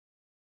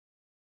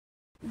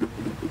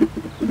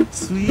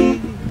Sweet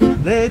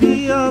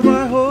lady of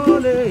our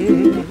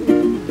holy,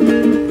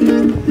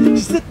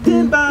 she's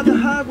sitting by the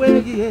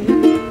highway,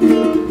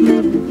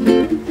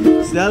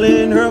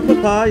 selling her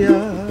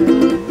papaya,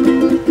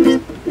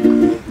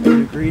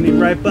 and green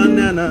and ripe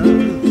banana,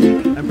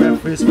 and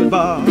breakfast with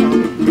Bob,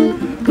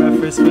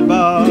 breakfast with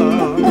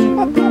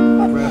Bob,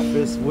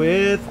 breakfast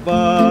with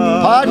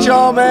Bob.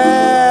 Pancho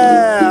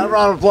Man! A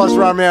round of applause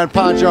for our man,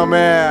 Pancho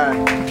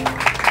Man.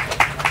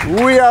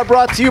 We are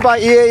brought to you by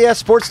EAS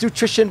Sports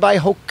Nutrition by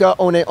Hoka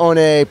One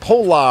One,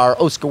 Polar,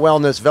 Oscar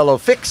Wellness, Velo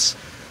Fix.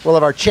 We'll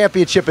have our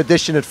championship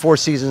edition at Four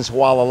Seasons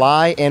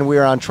Hualalai, and we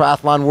are on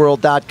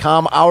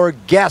triathlonworld.com. Our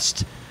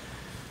guest,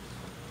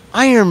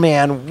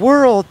 Ironman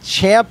world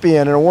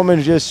champion, and a woman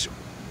who just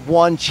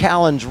won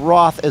Challenge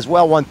Roth as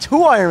well, won 2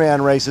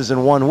 Ironman races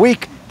in 1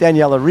 week.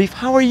 Daniela Ryf,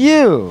 how are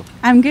you?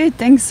 I'm good,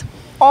 thanks.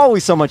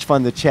 Always so much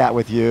fun to chat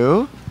with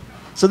you.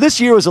 So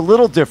this year was a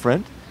little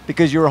different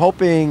because you were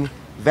hoping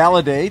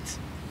validate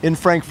in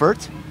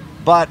Frankfurt,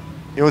 but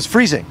it was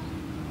freezing.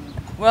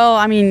 Well,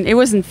 I mean, it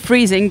wasn't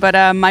freezing,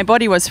 but my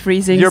body was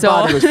freezing. Your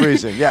body was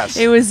freezing, yes.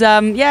 It was,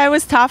 yeah, it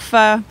was tough.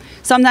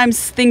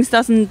 Sometimes things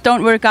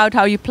don't work out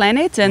how you plan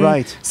it, and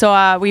right.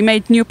 So we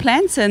made new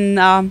plans, and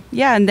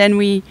yeah, and then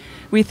we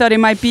thought it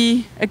might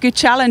be a good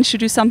challenge to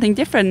do something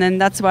different,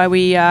 and that's why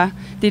we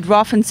did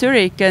Roth and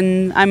Zurich,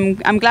 and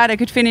I'm glad I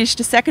could finish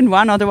the second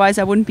one. Otherwise,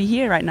 I wouldn't be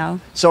here right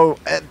now. So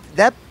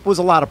that was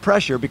a lot of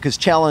pressure because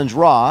Challenge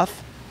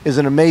Roth is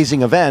an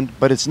amazing event,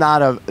 but it's not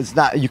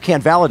you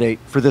can't validate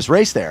for this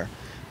race there.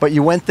 But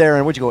you went there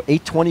and what'd you go,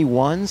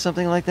 8:21,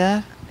 something like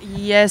that?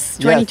 Yes,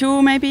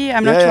 22 maybe.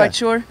 I'm not quite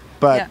sure.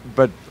 But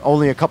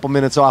only a couple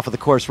minutes off of the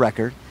course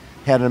record.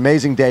 Had an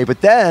amazing day.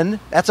 But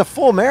then that's a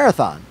full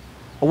marathon.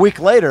 A week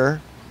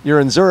later, you're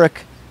in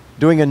Zurich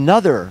doing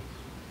another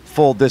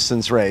full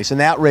distance race, and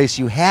that race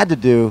you had to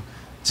do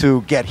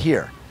to get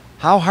here.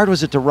 How hard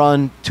was it to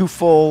run 2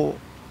 full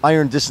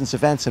iron distance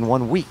events in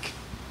 1 week?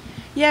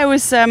 Yeah, it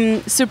was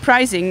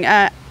surprising.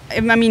 I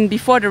mean,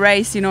 before the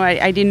race, you know,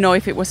 I didn't know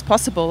if it was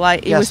possible.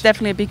 It was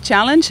definitely a big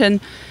challenge, and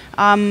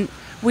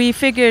we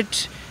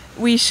figured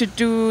we should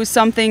do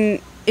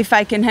something if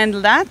I can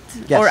handle that,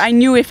 or I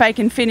knew if I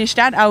can finish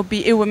that,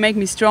 it would make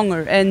me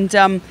stronger. And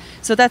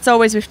so that's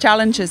always with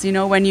challenges, you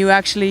know, when you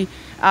actually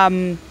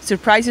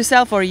surprise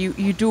yourself or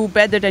you do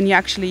better than you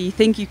actually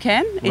think you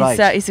can.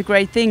 It's a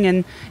great thing,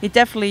 and it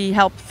definitely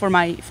helped for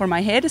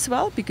my head as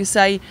well, because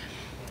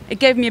it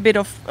gave me a bit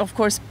of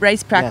course,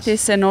 race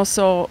practice, and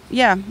also,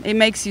 yeah, it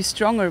makes you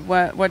stronger.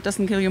 What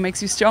doesn't kill you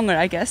makes you stronger,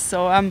 I guess.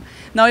 So,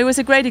 no, it was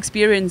a great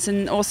experience,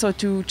 and also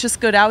to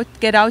just get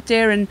out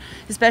there, and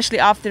especially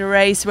after the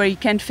race where you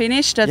can't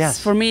finish. That's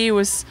for me, it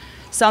was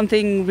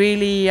something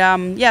really,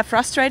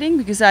 frustrating,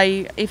 because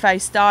if I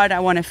start, I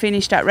want to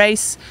finish that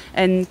race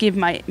and give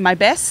my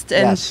best.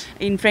 And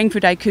in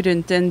Frankfurt, I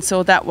couldn't, and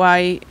so that's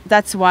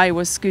why it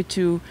was good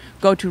to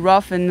go to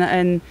Roth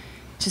and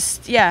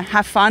just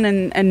have fun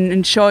and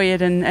enjoy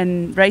it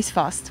and race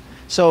fast.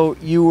 So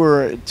you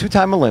were a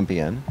 2-time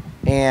Olympian,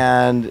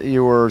 and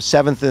you were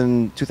 7th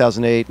in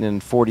 2008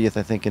 and 40th,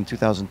 I think, in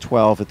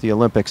 2012 at the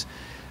Olympics.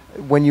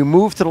 When you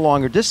moved to the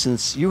longer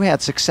distance, you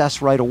had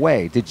success right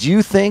away. Did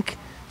you think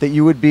that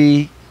you would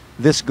be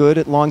this good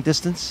at long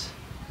distance?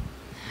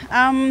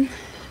 No,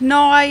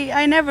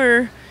 I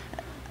never.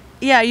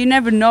 Yeah, you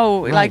never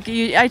know. Right.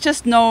 I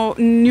just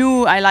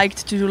knew I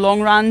liked to do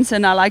long runs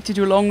and I like to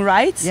do long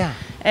rides. Yeah.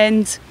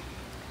 And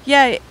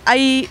yeah,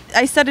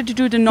 I started to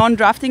do the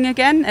non-drafting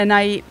again, and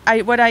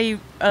what I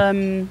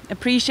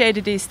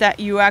appreciated is that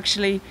you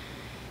actually,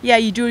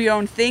 you do your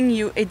own thing.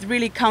 It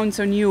really counts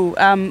on you.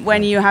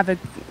 When you have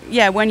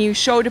when you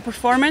show the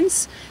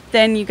performance,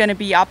 then you're gonna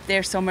be up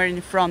there somewhere in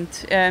the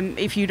front.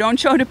 If you don't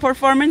show the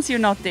performance, you're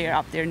not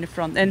up there in the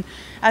front. And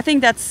I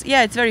think that's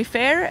it's very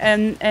fair.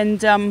 And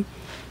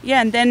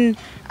then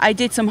I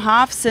did some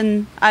halves,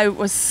 and I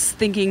was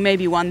thinking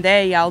maybe one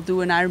day I'll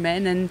do an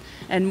Ironman,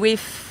 and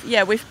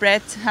with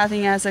Brett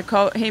having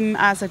him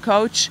as a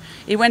coach,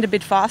 it went a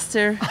bit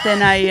faster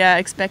than I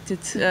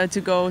expected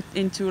to go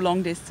into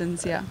long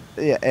distance. Yeah,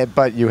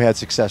 but you had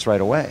success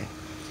right away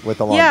with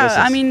the long distance.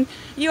 Yeah, I mean,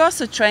 you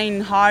also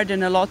train hard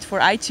and a lot for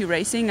ITU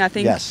racing. I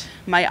think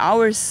my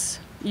hours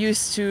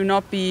used to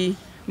not be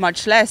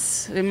much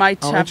less. We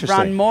might have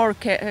run more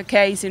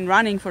Ks in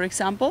running, for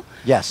example,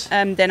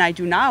 than I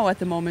do now at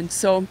the moment.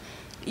 So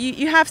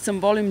you have some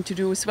volume to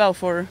do as well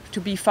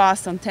to be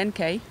fast on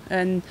 10K.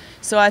 And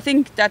so I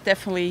think that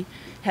definitely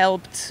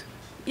helped.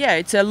 Yeah,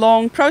 it's a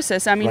long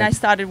process. I mean, I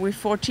started with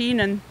 14,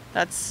 and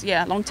that's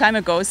a long time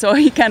ago. So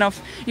you kind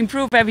of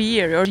improve every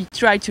year, or you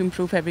try to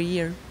improve every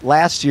year.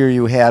 Last year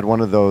you had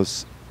one of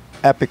those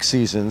epic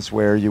seasons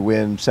where you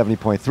win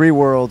 70.3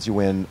 Worlds, you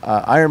win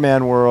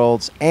Ironman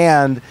Worlds,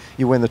 and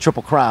you win the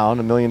Triple Crown,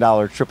 $1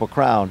 million Triple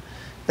Crown.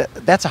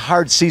 That's a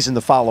hard season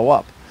to follow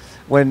up.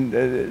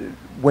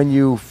 When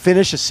you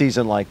finish a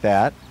season like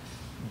that,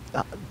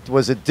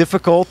 was it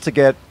difficult to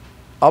get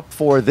up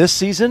for this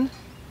season?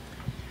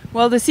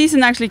 Well, the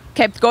season actually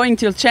kept going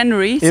till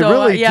January. It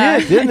really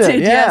did, didn't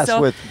it? Yeah. Yes.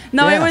 So,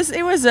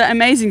 it was an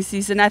amazing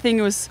season. I think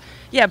it was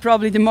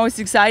probably the most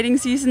exciting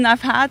season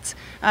I've had.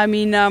 I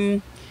mean,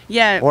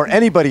 or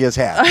anybody has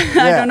had.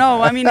 I don't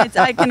know. I mean,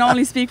 I can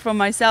only speak for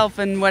myself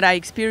and what I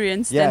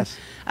experienced. Yes.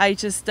 And I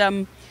just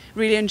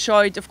really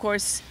enjoyed, of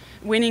course,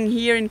 winning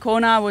here in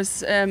Kona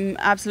was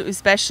absolutely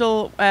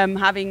special.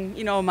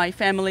 Having my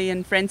family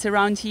and friends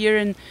around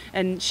here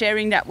and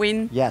sharing that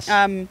win. Yes.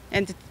 And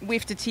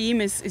with the team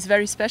is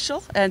very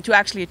special, and to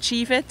actually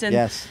achieve it. And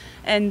yes.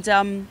 And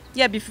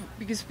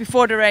because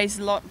before the race,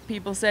 a lot of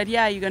people said,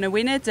 you're going to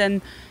win it,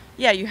 and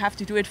you have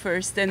to do it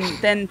first, and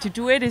then to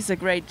do it is a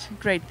great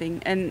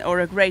thing,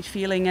 or a great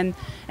feeling, and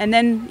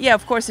then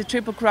of course the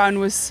Triple Crown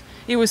was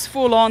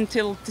full on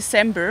till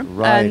December,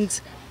 right.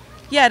 And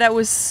that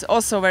was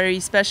also very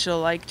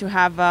special, like to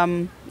have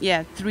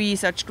 3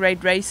 such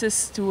great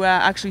races to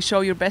actually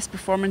show your best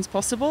performance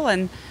possible,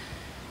 and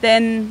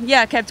then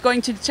kept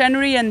going to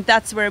January, and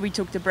that's where we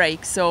took the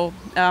break. So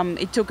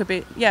it took a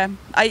bit.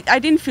 I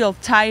didn't feel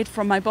tired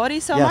from my body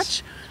so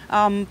much,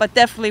 but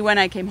definitely when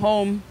I came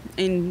home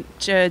in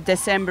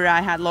December,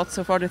 I had lots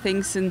of other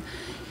things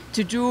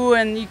to do,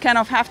 and you kind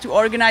of have to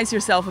organize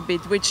yourself a bit,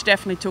 which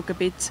definitely took a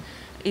bit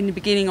in the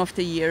beginning of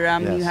the year.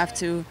 You have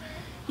to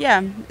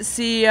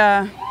see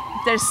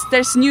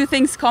there's new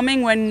things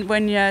coming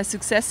when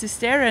success is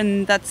there,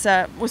 and that's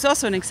was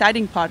also an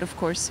exciting part, of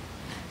course.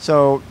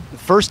 So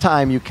first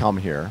time you come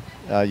here,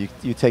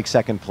 you take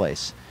second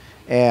place,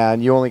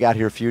 and you only got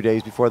here a few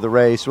days before the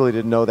race, really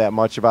didn't know that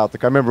much about the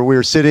car. I remember we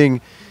were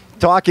sitting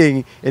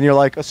talking, and you're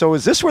like, so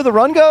is this where the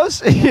run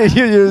goes?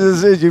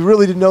 You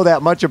really didn't know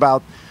that much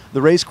about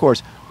the race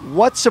course.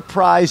 What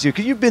surprised you?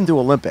 Because you've been to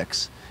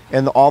Olympics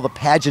and all the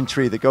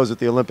pageantry that goes with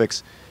the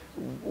Olympics.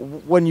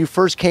 When you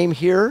first came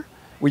here,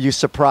 were you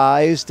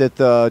surprised at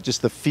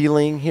just the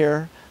feeling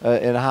here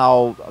and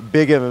how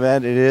big of an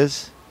event it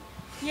is?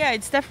 Yeah,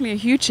 it's definitely a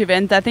huge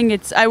event. I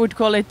think I would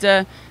call it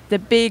the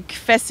big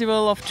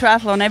festival of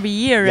triathlon every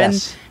year.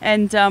 Yes.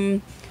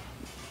 And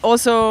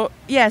also,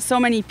 so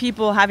many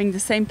people having the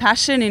same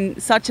passion in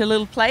such a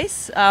little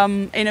place,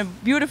 in a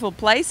beautiful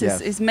place,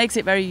 makes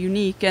it very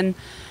unique. And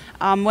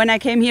when I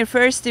came here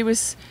first, it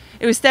was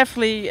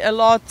definitely a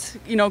lot,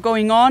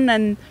 going on,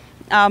 and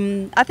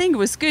I think it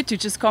was good to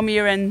just come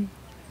here and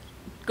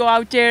go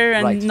out there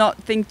and not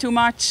think too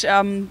much.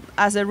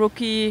 As a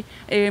rookie,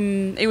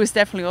 it was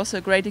definitely also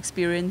a great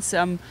experience.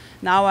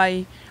 Now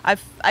I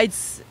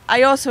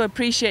also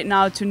appreciate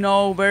now to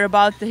know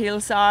whereabout the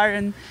hills are,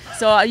 and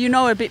so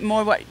a bit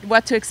more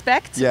what to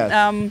expect.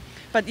 Yes.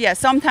 But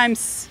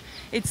sometimes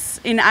it's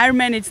in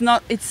Ironman.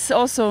 It's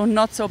also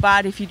not so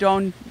bad if you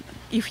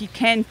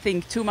can't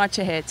think too much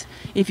ahead,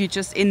 if you're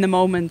just in the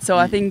moment. So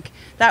I think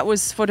that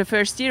was, for the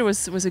first year,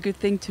 was a good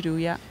thing to do,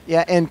 Yeah,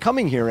 and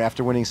coming here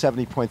after winning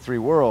 70.3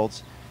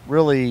 Worlds,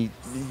 really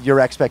your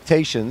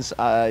expectations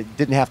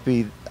didn't have to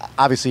be,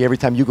 obviously every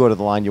time you go to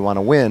the line you want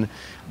to win,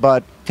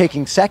 but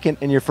taking second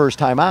in your first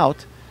time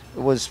out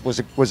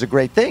was a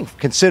great thing,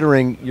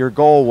 considering your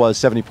goal was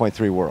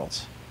 70.3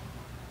 Worlds.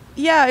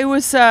 Yeah, it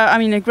was,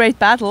 a great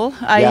battle.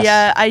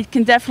 I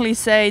can definitely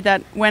say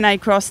that when I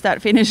crossed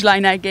that finish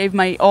line, I gave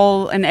my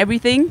all and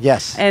everything.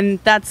 Yes. And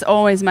that's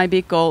always my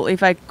big goal.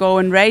 If I go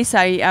and race,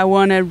 I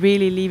want to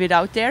really leave it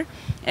out there.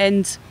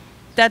 And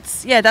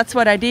that's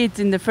what I did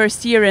in the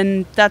first year.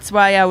 And that's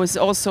why I was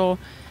also,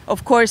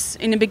 of course,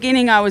 in the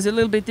beginning, I was a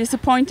little bit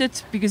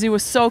disappointed because it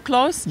was so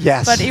close.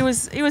 Yes. But it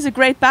was a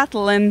great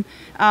battle. And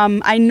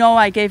I know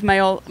I gave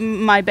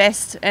my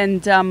best.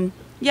 And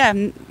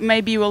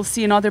maybe we'll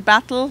see another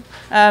battle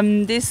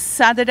this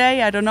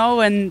Saturday, I don't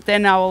know, and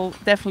then I will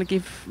definitely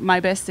give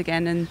my best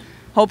again, and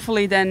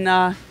hopefully then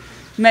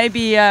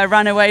maybe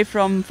run away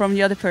from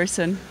the other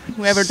person,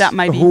 whoever that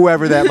might be.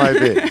 Whoever that might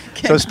be.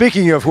 Okay. So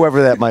speaking of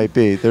whoever that might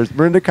be, there's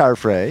Mirinda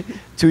Carfrae,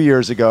 2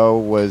 years ago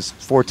was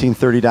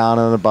 14:30 down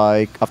on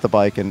off the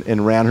bike,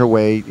 and ran her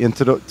way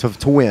into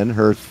to win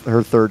her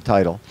third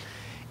title.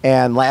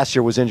 And last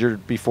year was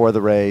injured before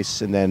the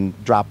race and then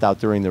dropped out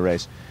during the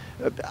race.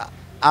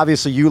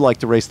 Obviously, you like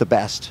to race the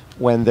best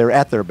when they're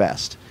at their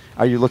best.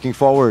 Are you looking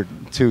forward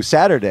to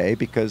Saturday,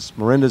 because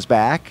Mirinda's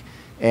back,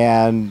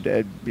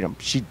 and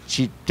she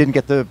didn't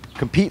get to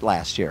compete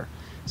last year?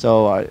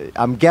 So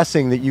I'm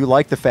guessing that you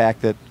like the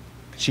fact that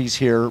she's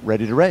here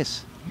ready to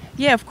race.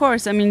 Yeah, of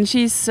course. I mean,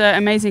 she's an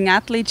amazing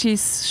athlete.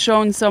 She's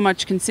shown so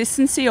much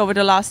consistency over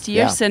the last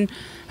years, and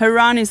her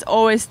run is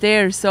always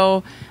there.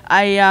 So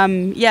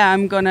I'm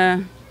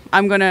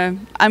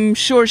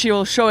sure she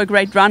will show a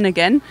great run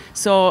again.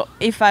 So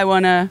if I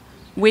want to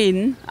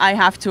win, I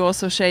have to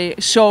also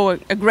show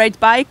a great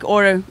bike,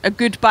 or a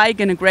good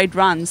bike and a great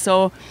run.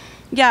 So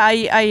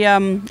I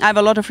have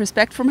a lot of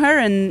respect from her.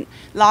 And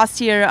last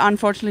year,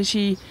 unfortunately,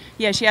 she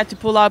had to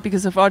pull out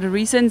because of other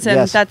reasons.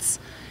 And that's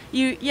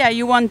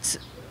you want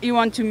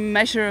to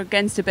measure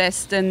against the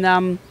best. And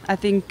I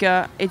think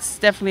it's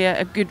definitely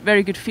a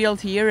very good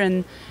field here,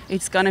 and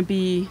it's gonna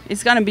be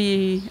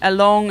a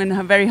long and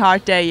a very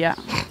hard day. Yeah.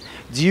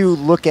 Do you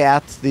look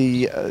at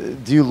the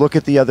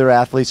other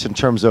athletes in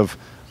terms of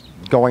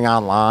going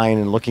online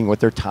and looking what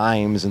their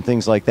times and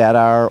things like that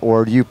are,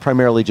 or do you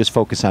primarily just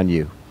focus on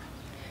you?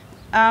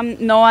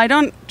 No, I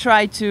don't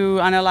try to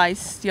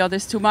analyze the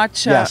others too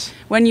much. Yes.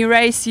 When you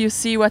race, you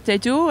see what they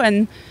do,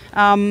 and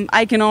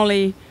I can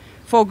only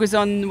focus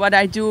on what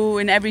I do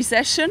in every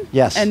session,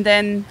 yes, and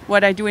then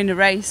what I do in the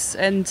race.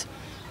 And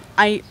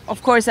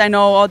of course, I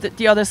know all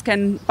the others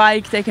can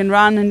bike, they can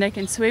run, and they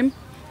can swim,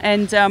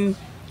 and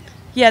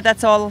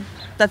that's all.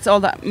 That's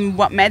all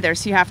what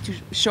matters. You have to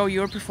show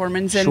your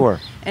performance, and sure,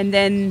 and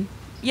then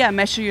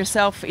measure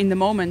yourself in the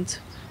moment.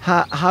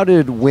 How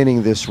did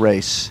winning this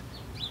race?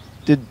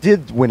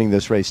 Did winning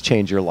this race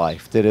change your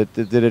life? Did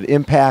it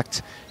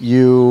impact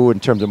you in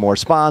terms of more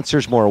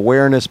sponsors, more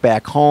awareness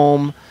back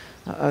home?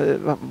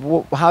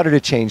 How did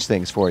it change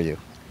things for you?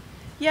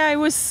 Yeah, it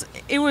was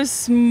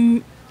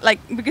like,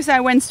 because I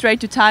went straight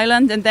to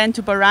Thailand and then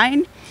to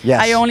Bahrain. Yes.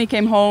 I only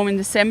came home in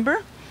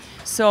December,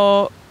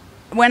 so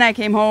when I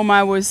came home,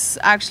 I was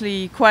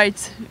actually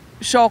quite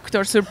shocked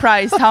or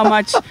surprised how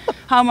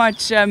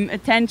much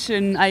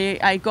attention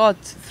I got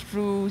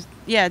through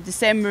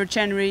December,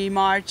 January,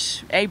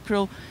 March,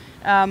 April.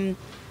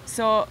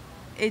 So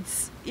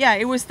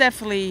it was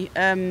definitely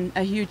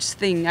a huge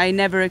thing. I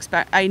never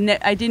I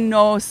didn't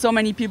know so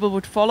many people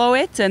would follow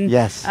it, and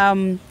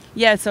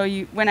yes, so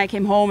when I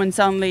came home and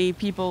suddenly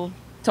people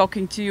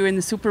talking to you in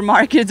the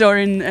supermarket or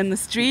in the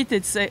street,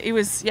 it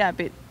was a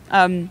bit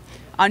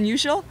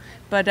unusual.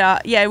 But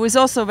it was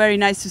also very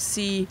nice to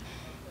see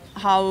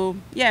how,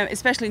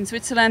 especially in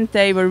Switzerland,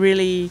 they were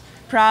really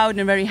proud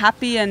and very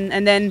happy,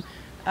 and then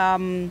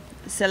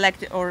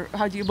selected, or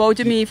how do you vote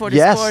me for the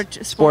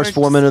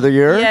Sportswoman of the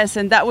Year? Yes,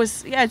 and that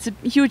was, it's a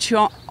huge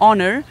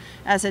honor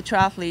as a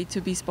triathlete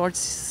to be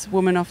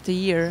Sportswoman of the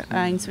Year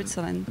in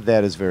Switzerland.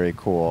 That is very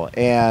cool.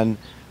 And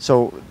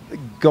so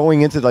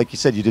going into, like you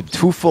said, you did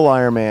 2 full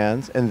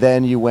Ironmans, and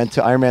then you went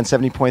to Ironman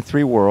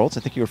 70.3 Worlds. I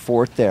think you were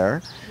 4th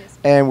there. Yes.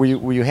 And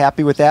were you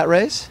happy with that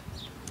race?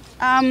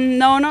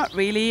 No, not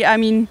really. I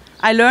mean,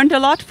 I learned a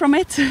lot from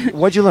it.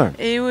 What'd you learn?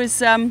 It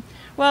was, it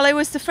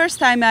was the first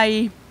time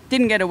I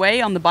didn't get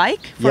away on the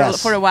bike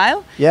for a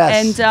while.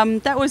 Yes.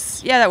 And that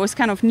was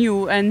kind of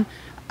new, and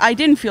I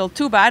didn't feel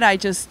too bad.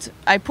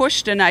 I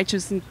pushed, and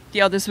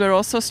the others were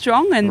also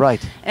strong, and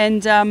right.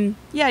 And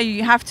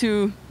you have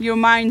to, your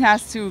mind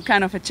has to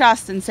kind of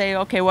adjust and say,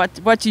 okay,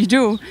 what do you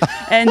do?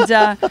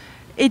 And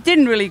it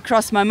didn't really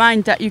cross my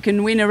mind that you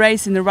can win a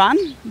race in the run,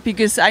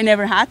 because I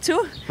never had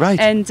to. Right.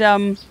 And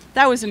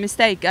that was a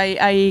mistake.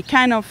 I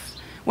kind of,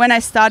 when I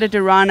started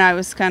the run, I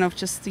was kind of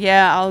just,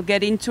 I'll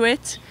get into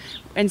it,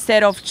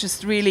 instead of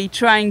just really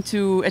trying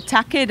to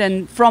attack it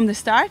and from the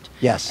start.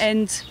 Yes.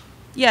 And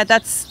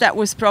that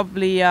was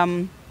probably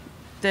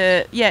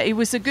it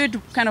was a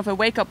good kind of a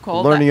wake-up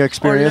call. Learning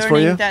experience for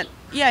you? That,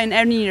 in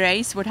any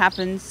race, what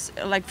happens,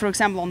 like for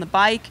example on the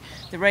bike,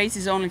 the race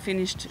is only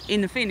finished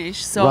in the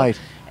finish. So, right.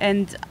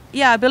 And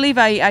I believe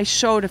I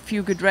showed a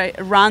few good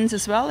runs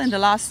as well in the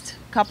last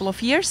couple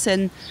of years,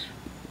 and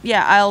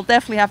I'll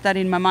definitely have that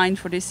in my mind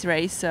for this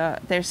race.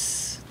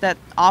 There's that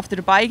after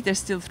the bike, there's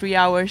still 3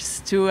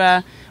 hours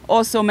to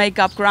also make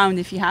up ground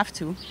if you have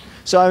to.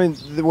 So I mean,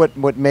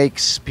 what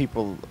makes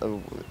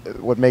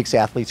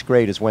athletes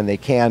great is when they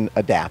can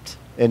adapt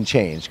and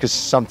change, because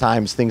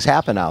sometimes things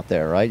happen out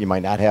there, right? You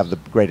might not have the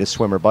greatest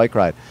swim or bike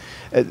ride.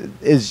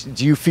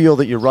 Do you feel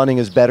that your running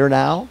is better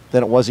now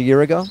than it was a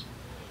year ago?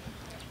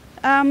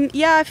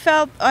 I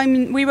felt,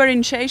 we were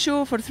in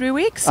Jeju for 3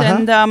 weeks,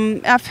 and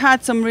I've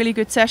had some really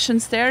good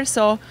sessions there,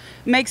 so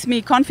it makes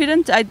me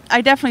confident.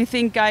 I definitely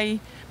think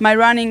my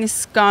running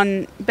has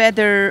gone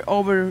better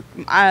over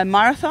a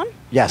marathon.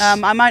 Yes.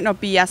 I might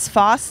not be as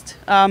fast.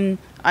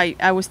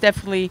 I was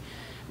definitely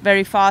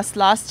very fast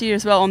last year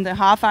as well on the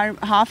half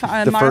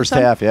marathon. The first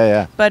half,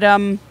 yeah. But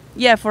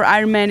for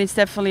Ironman, it's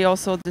definitely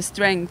also the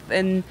strength,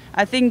 and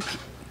I think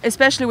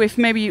especially with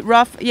maybe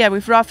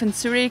with Ryf and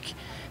Zurich,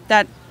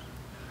 that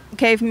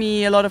gave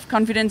me a lot of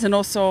confidence and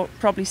also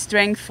probably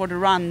strength for the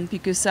run,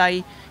 because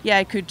I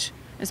could,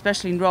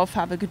 especially in Ryf,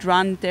 have a good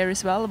run there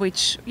as well,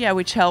 which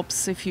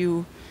helps if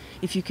you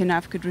can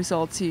have good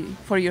results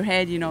for your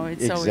head.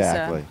 It's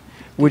exactly. always.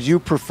 Would you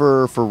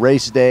prefer for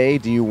race day?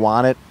 Do you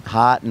want it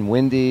hot and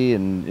windy,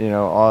 and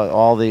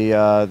all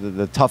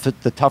the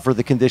tougher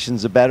the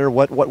conditions, the better?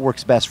 What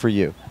works best for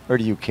you, or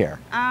do you care?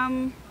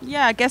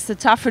 I guess the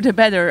tougher the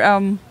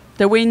better.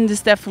 The wind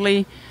is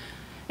definitely.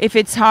 If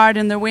it's hard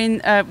in the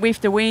wind, with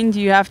the wind,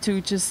 you have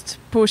to just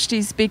push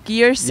these big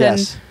gears,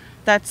 yes. And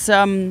that's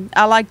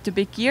I like the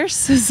big gears.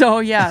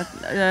 So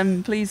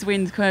please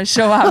wind,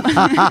 show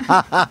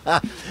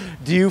up.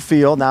 Do you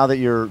feel, now that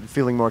you're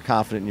feeling more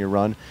confident in your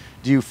run,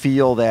 do you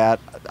feel that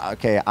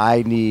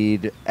I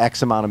need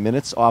X amount of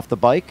minutes off the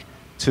bike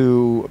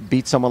to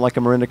beat someone like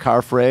a Marinda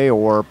Carfrae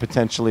or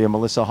potentially a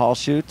Melissa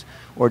Halshoot,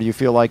 or do you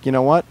feel like,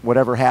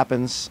 whatever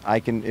happens,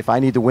 if I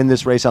need to win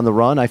this race on the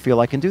run, I feel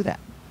I can do that?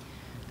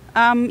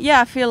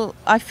 I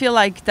feel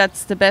like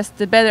that's the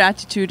better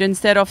attitude,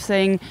 instead of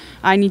saying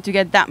I need to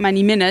get that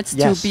many minutes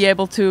yes. to be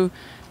able to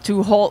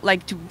hold,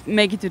 like to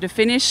make it to the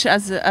finish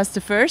as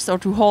the first, or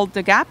to hold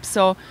the gap.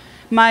 So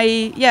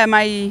my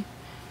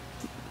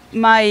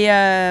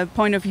my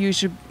point of view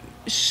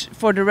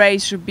for the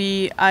race should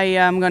be I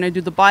am gonna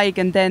do the bike,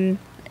 and then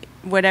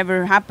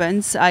whatever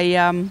happens,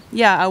 I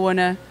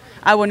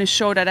wanna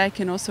show that I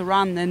can also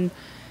run, and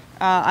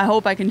I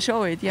hope I can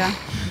show it. Yeah.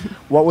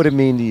 What would it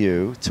mean to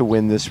you to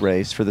win this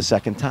race for the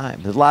second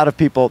time? There's a lot of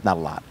people, not a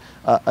lot,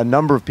 a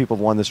number of people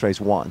have won this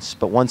race once,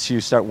 but once you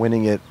start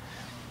winning it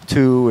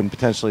 2 and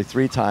potentially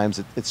 3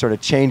 times, it sort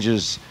of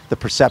changes the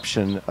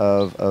perception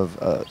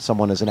of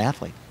someone as an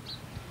athlete.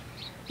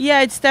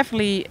 Yeah, it's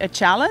definitely a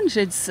challenge.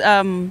 It's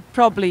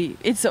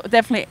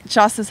definitely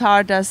just as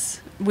hard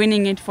as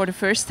winning it for the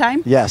first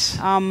time. Yes.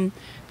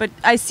 But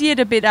I see it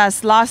a bit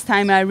as last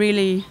time I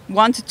really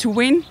wanted to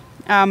win,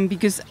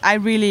 because I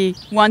really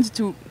wanted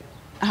to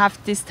have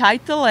this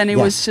title, and it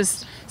was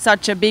just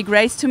such a big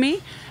race to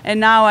me. And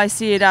now I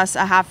see it as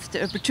I have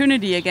the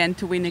opportunity again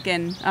to win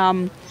again.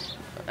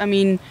 I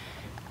mean,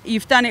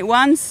 you've done it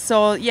once,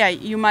 so yeah,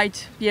 you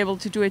might be able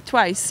to do it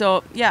twice.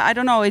 So yeah, I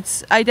don't know.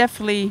 I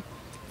definitely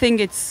think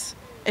it's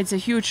a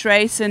huge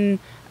race, and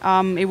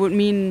it would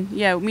mean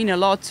a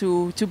lot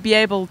to be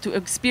able to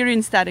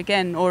experience that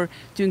again, or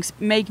to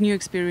make new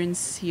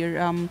experience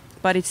here.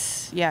 But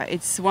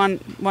it's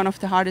one of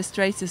the hardest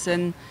races,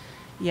 and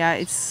yeah,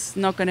 it's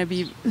not gonna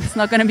be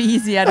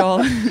easy at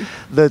all.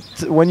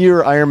 When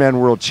you're Ironman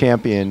World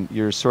Champion,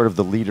 you're sort of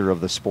the leader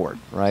of the sport,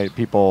 right?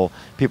 People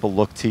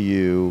look to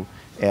you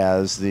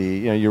as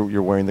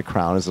you're wearing the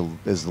crown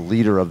as the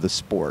leader of the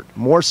sport,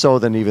 more so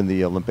than even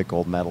the Olympic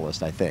gold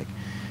medalist, I think.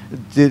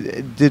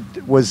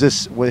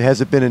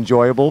 Has it been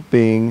enjoyable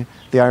being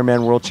the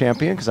Ironman World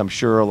Champion? Because I'm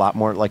sure a lot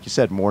more, like you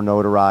said, more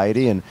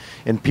notoriety, and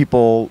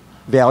people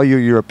value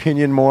your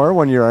opinion more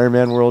when you're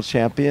Ironman World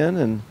Champion.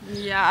 And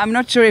yeah, I'm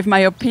not sure if my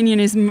opinion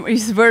is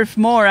worth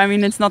more. I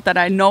mean, it's not that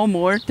I know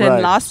more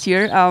than last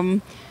year.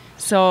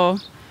 So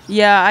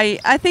yeah,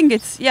 I think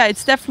it's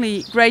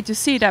definitely great to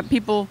see that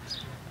people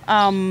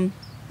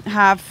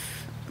have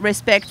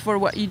respect for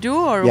what you do,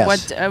 or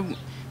what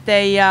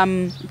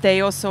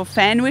they also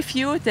fan with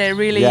you. They're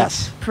really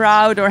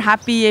proud or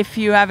happy if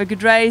you have a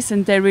good race,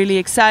 and they're really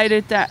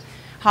excited that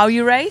how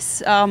you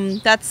race.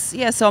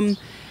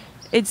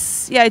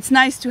 It's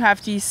nice to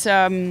have these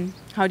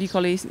how do you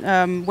call it,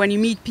 when you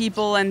meet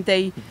people and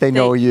they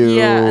know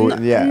you,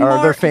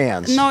 or they're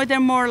fans. No, they're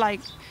more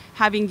like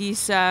having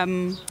these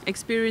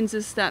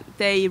experiences that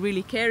they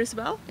really care as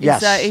well.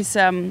 Yes.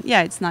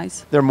 It's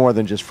nice. They're more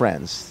than just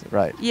friends,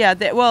 right? Yeah,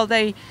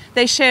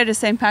 they share the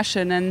same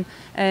passion,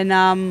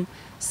 and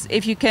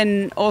if you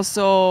can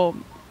also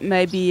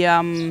maybe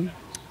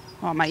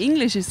my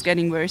English is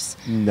getting worse.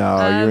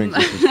 No, your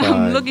English is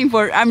fine.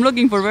 I'm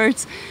looking for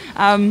words.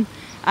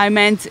 I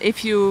meant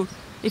if you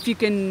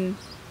can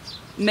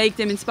make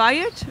them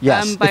inspired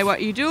by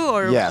what you do,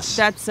 or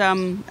that's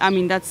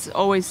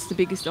always the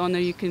biggest honor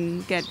you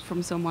can get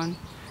from someone.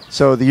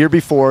 So the year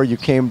before, you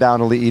came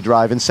down Elite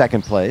Drive in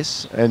second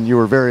place, and you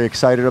were very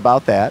excited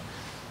about that.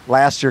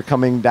 Last year,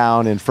 coming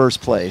down in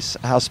first place,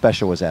 how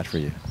special was that for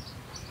you?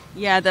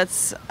 Yeah,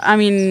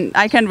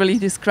 I can't really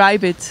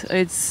describe it.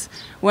 It's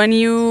when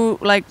you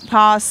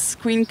pass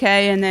Queen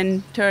K and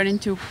then turn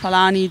into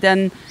Palani,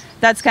 then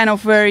that's kind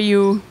of where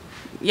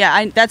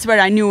that's where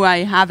I knew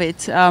I have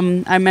it.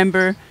 I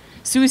remember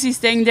Susie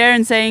staying there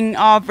and saying,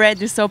 "Oh,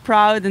 Brett is so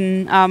proud,"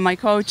 and my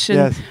coach.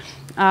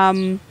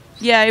 And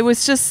it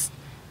was just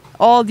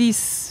all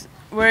this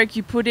work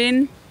you put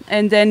in,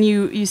 and then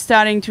you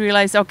starting to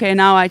realize, okay,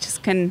 now I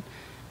just can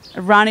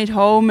run it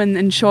home and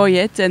enjoy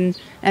it, and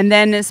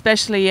then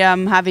especially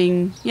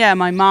having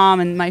my mom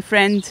and my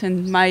friend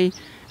and my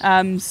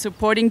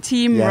supporting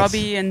team,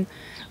 Robbie, and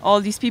all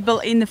these people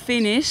in the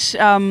finish,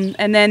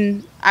 and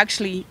then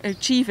actually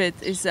achieve it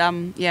is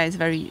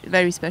very,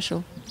 very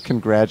special.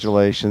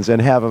 Congratulations,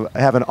 and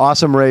have an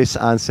awesome race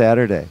on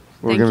Saturday.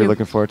 We're going to be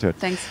looking forward to it.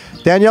 Thanks.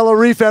 Daniela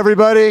Ryf,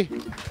 everybody,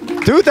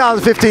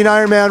 2015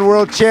 Ironman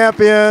World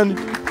Champion.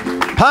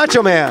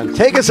 Poncho Man,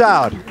 take us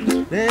out.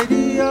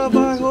 Lady of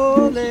my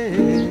holy,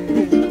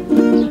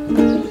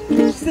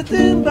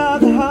 sitting by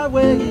the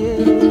highway,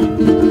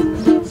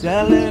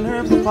 selling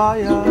her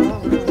papaya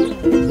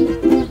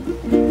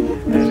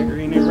and the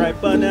green and ripe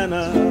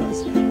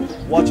bananas,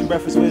 watching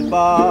Breakfast with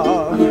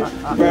Bob,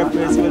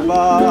 Breakfast with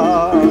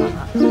Bob,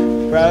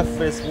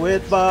 Breakfast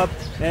with Bob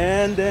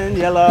and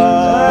Daniela.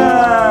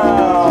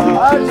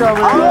 Poncho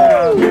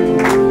Man.